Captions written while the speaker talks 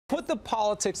Put the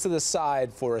politics to the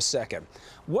side for a second.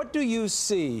 What do you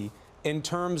see in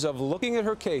terms of looking at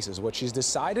her cases, what she's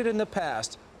decided in the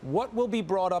past? What will be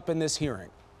brought up in this hearing?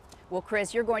 Well,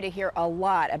 Chris, you're going to hear a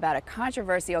lot about a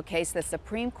controversial case the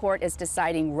Supreme Court is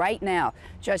deciding right now.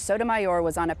 Judge Sotomayor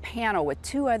was on a panel with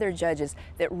two other judges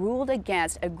that ruled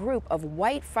against a group of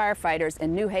white firefighters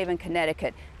in New Haven,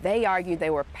 Connecticut. They argued they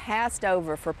were passed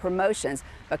over for promotions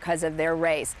because of their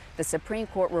race. The Supreme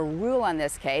Court will rule on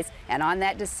this case and on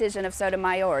that decision of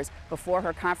Sotomayor's before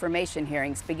her confirmation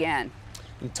hearings begin.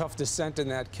 And tough dissent in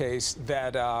that case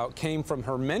that came from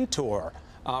her mentor,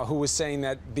 who was saying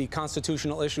that the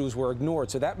constitutional issues were ignored.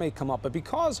 So that may come up. But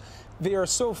because there are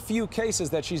so few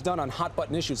cases that she's done on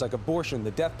hot-button issues like abortion,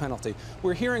 the death penalty,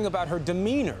 we're hearing about her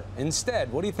demeanor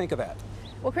instead. What do you think of that?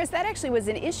 Well, Chris, that actually was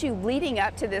an issue leading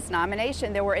up to this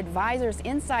nomination. There were advisors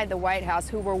inside the White House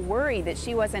who were worried that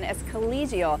she wasn't as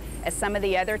collegial as some of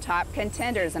the other top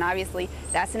contenders. And obviously,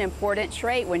 that's an important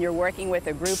trait when you're working with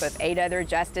a group of 8 other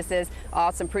justices,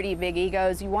 all some pretty big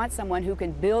egos. You want someone who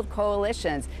can build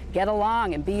coalitions, get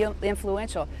along, and be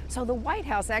influential. So the White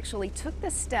House actually took the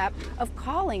step of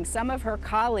calling some of her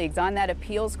colleagues on that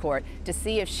appeals court to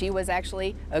see if she was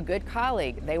actually a good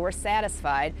colleague. They were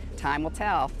satisfied. Time will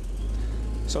tell.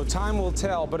 So time will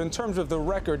tell, but in terms of the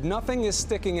record, nothing is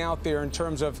sticking out there in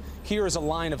terms of here's a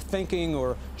line of thinking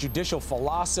or judicial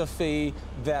philosophy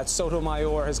that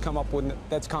Sotomayor has come up with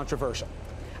that's controversial.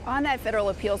 On that federal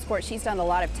appeals court, she's done a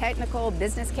lot of technical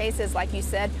business cases, like you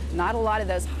said, not a lot of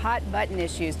those hot button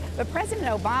issues. But President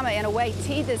Obama, in a way,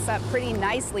 teed this up pretty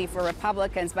nicely for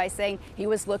Republicans by saying he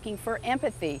was looking for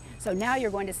empathy. So now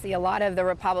you're going to see a lot of the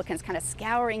Republicans kind of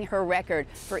scouring her record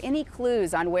for any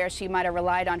clues on where she might have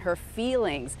relied on her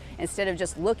feelings instead of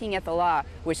just looking at the law,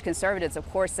 which conservatives, of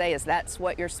course, say is that's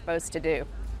what you're supposed to do.